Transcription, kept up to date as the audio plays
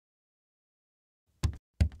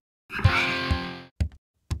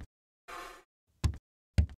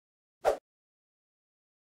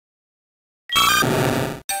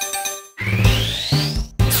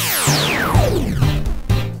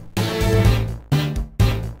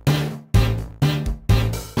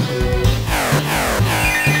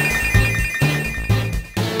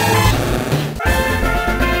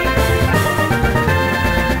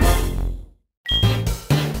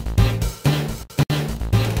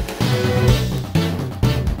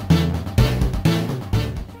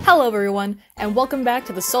Hello everyone, and welcome back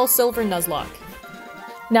to the Soul Silver Nuzzlocke.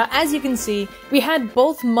 Now, as you can see, we had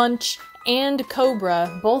both Munch and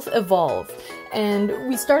Cobra both evolve, and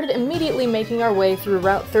we started immediately making our way through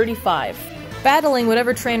Route 35, battling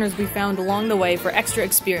whatever trainers we found along the way for extra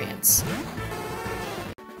experience.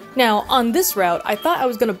 Now, on this route, I thought I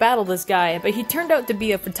was going to battle this guy, but he turned out to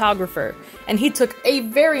be a photographer, and he took a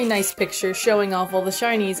very nice picture showing off all the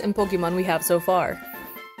shinies and Pokemon we have so far.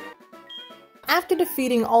 After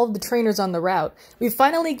defeating all of the trainers on the route, we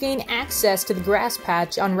finally gained access to the grass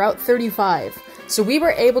patch on Route 35, so we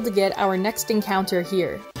were able to get our next encounter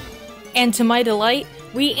here. And to my delight,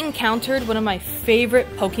 we encountered one of my favorite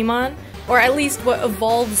Pokemon, or at least what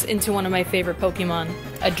evolves into one of my favorite Pokemon,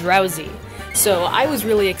 a Drowsy. So I was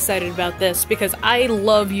really excited about this because I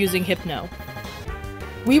love using Hypno.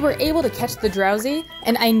 We were able to catch the Drowsy,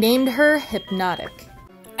 and I named her Hypnotic.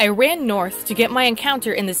 I ran north to get my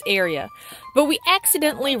encounter in this area, but we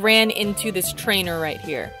accidentally ran into this trainer right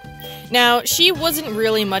here. Now, she wasn't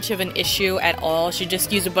really much of an issue at all. She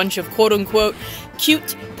just used a bunch of quote-unquote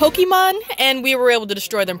cute Pokemon, and we were able to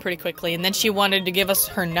destroy them pretty quickly. And then she wanted to give us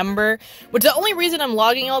her number, which is the only reason I'm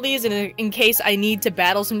logging all these in case I need to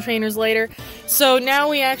battle some trainers later. So now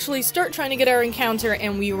we actually start trying to get our encounter,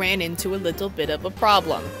 and we ran into a little bit of a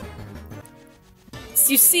problem.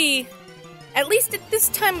 So you see, at least at this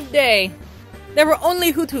time of day, there were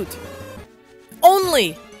only Hoot Hoot.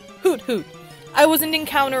 Only Hoot Hoot. I wasn't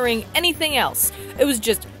encountering anything else. It was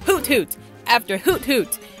just Hoot Hoot after Hoot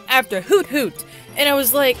Hoot after Hoot Hoot. And I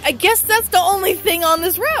was like, I guess that's the only thing on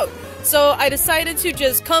this route. So I decided to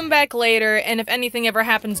just come back later, and if anything ever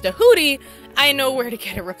happens to Hootie, I know where to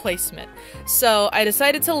get a replacement. So I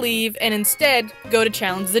decided to leave and instead go to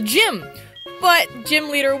challenge the gym. But gym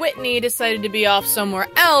leader Whitney decided to be off somewhere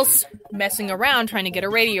else, messing around trying to get a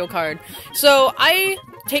radio card. So I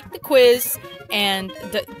take the quiz, and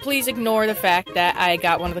please ignore the fact that I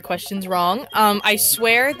got one of the questions wrong. I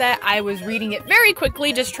swear that I was reading it very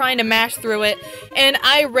quickly, just trying to mash through it, and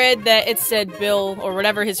I read that it said Bill, or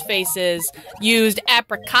whatever his face is, used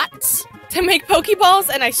apricots to make Pokeballs,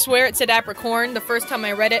 and I swear it said apricorn the first time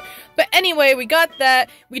I read it. But anyway, we got that.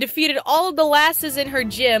 We defeated all of the lasses in her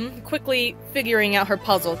gym, quickly figuring out her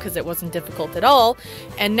puzzle because it wasn't difficult at all.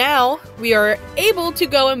 And now we are able to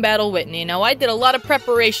go and battle Whitney. Now, I did a lot of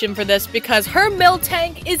preparation for this because her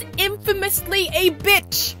Miltank is infamously a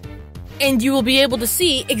bitch. And you will be able to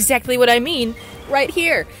see exactly what I mean right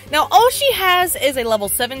here. Now, all she has is a level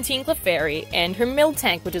 17 Clefairy and her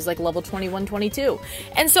Miltank, which is like level 21, 22.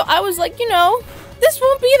 And so I was like, you know, this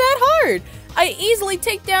won't be that hard. I easily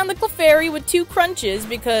take down the Clefairy with 2 crunches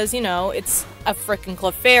because, you know, it's a frickin'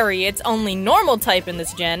 Clefairy. It's only normal type in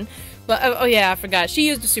this gen. But, oh yeah, I forgot. She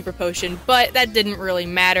used a super potion, but that didn't really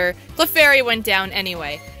matter. Clefairy went down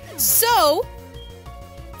anyway. So,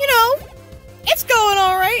 you know, it's going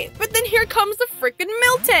alright, but then here comes the frickin'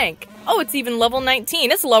 Miltank. Oh, it's even level 19.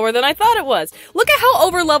 It's lower than I thought it was. Look at how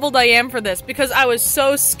over-leveled I am for this, because I was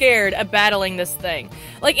so scared of battling this thing.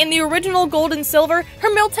 Like, in the original Gold and Silver, her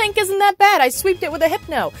Miltank isn't that bad. I sweeped it with a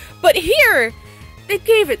Hypno. But here, they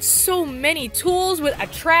gave it so many tools with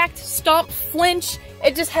Attract, Stomp, Flinch.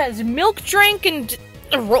 It just has Milk Drink and...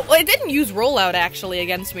 It didn't use Rollout, actually,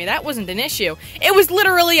 against me. That wasn't an issue. It was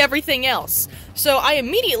literally everything else. So I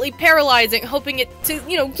immediately paralyze it, hoping it to,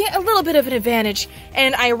 you know, get a little bit of an advantage,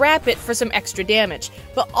 and I wrap it for some extra damage.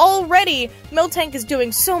 But already, Miltank is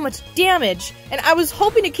doing so much damage, and I was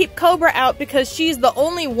hoping to keep Cobra out because she's the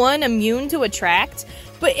only one immune to Attract,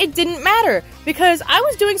 but it didn't matter, because I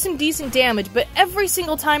was doing some decent damage, but every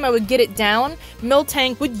single time I would get it down,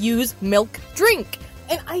 Miltank would use Milk Drink.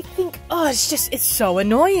 And I think, oh, it's so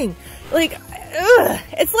annoying. Like, ugh.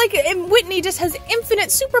 It's like Whitney just has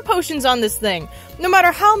infinite super potions on this thing. No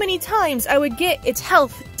matter how many times I would get its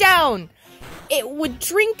health down, it would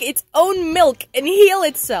drink its own milk and heal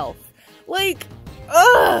itself. Like,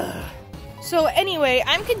 ugh. So anyway,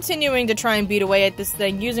 I'm continuing to try and beat away at this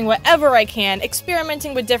thing, using whatever I can,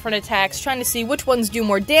 experimenting with different attacks, trying to see which ones do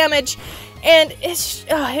more damage, and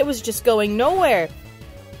it was just going nowhere.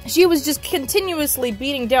 She was just continuously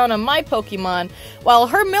beating down on my Pokemon, while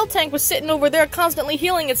her Miltank was sitting over there constantly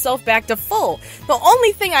healing itself back to full. The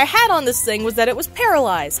only thing I had on this thing was that it was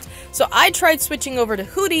paralyzed. So I tried switching over to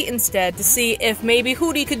Hootie instead to see if maybe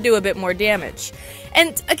Hootie could do a bit more damage.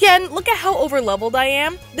 And again, look at how over-leveled I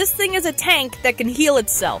am. This thing is a tank that can heal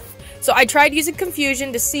itself. So I tried using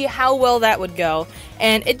Confusion to see how well that would go,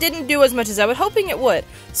 and it didn't do as much as I was hoping it would.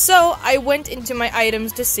 So I went into my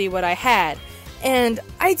items to see what I had. And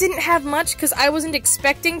I didn't have much because I wasn't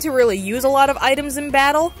expecting to really use a lot of items in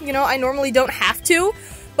battle. You know, I normally don't have to,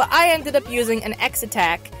 but I ended up using an X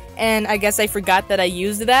attack and I guess I forgot that I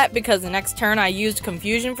used that because the next turn I used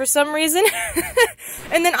Confusion for some reason.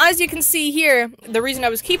 And then as you can see here, the reason I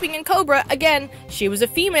was keeping in Cobra, again, she was a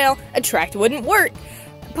female, Attract wouldn't work.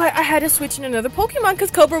 But I had to switch in another Pokemon because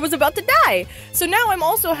Cobra was about to die. So now I'm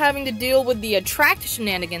also having to deal with the Attract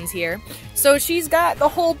shenanigans here. So she's got the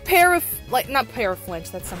whole not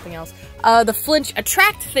Paraflinch, that's something else. The Flinch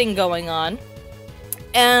Attract thing going on.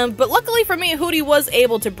 But luckily for me, Hootie was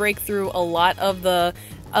able to break through a lot of the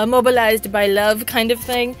mobilized by love kind of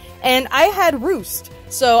thing. And I had Roost.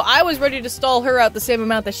 So I was ready to stall her out the same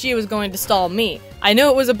amount that she was going to stall me. I knew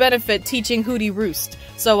it was a benefit teaching Hootie Roost.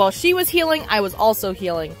 So while she was healing, I was also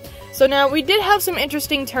healing. So now we did have some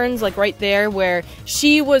interesting turns like right there where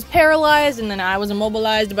she was paralyzed and then I was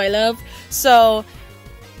immobilized by love. So,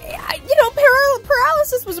 you know,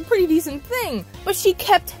 paralysis was a pretty decent thing, but she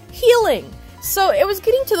kept healing. So it was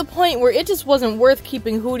getting to the point where it just wasn't worth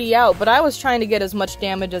keeping Hootie out, but I was trying to get as much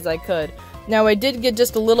damage as I could. Now, I did get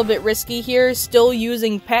just a little bit risky here, still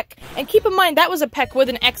using Peck. And keep in mind, that was a Peck with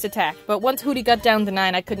an X attack. But once Hootie got down to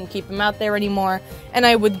 9, I couldn't keep him out there anymore. And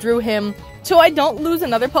I withdrew him so I don't lose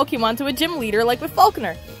another Pokemon to a gym leader like with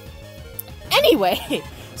Falconer. Anyway,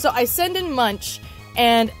 so I send in Munch,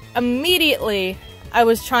 and immediately I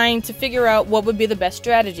was trying to figure out what would be the best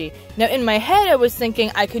strategy. Now, in my head, I was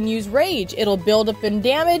thinking I can use Rage. It'll build up in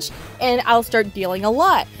damage, and I'll start dealing a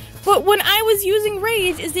lot. But when I was using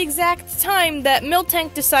Rage is the exact time that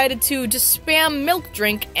Miltank decided to just spam Milk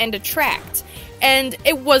Drink and Attract. And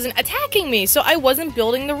it wasn't attacking me, so I wasn't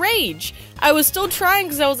building the Rage. I was still trying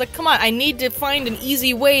because I was like, come on, I need to find an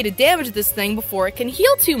easy way to damage this thing before it can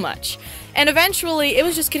heal too much. And eventually, it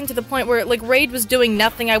was just getting to the point where, like, Rage was doing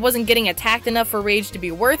nothing. I wasn't getting attacked enough for Rage to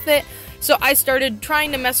be worth it. So I started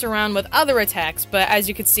trying to mess around with other attacks, but as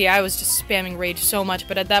you can see, I was just spamming Rage so much,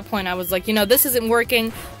 but at that point I was like, you know, this isn't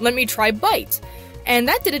working, let me try Bite. And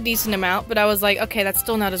that did a decent amount, but I was like, okay, that's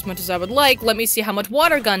still not as much as I would like, let me see how much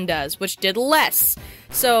Water Gun does, which did less.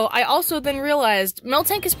 So I also then realized,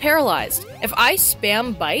 Miltank is paralyzed. If I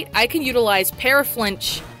spam Bite, I can utilize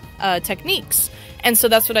Paraflinch techniques. And so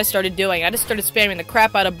that's what I started doing. I just started spamming the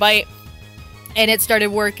crap out of Bite, and it started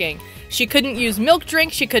working. She couldn't use Milk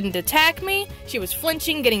Drink, she couldn't attack me, she was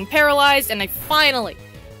flinching, getting paralyzed, and I finally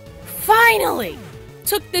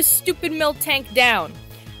took this stupid Miltank down.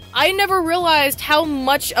 I never realized how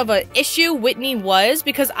much of an issue Whittney was,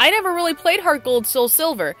 because I never really played Heart Gold, Soul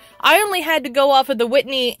Silver. I only had to go off of the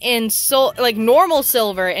Whittney in normal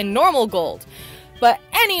Silver and normal Gold. But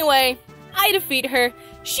anyway, I defeat her.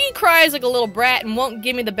 She cries like a little brat and won't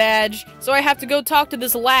give me the badge, so I have to go talk to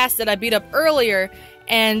this lass that I beat up earlier.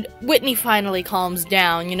 And Whittney finally calms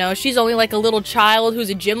down, you know, she's only like a little child who's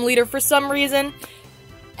a gym leader for some reason.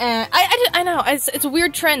 And I know, it's a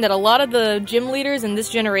weird trend that a lot of the gym leaders in this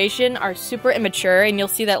generation are super immature, and you'll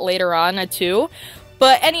see that later on, too.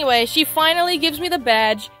 But anyway, she finally gives me the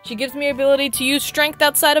badge, she gives me the ability to use Strength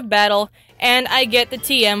outside of battle, and I get the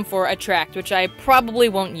TM for Attract, which I probably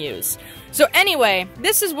won't use. So anyway,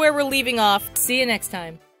 this is where we're leaving off. See you next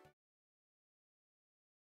time.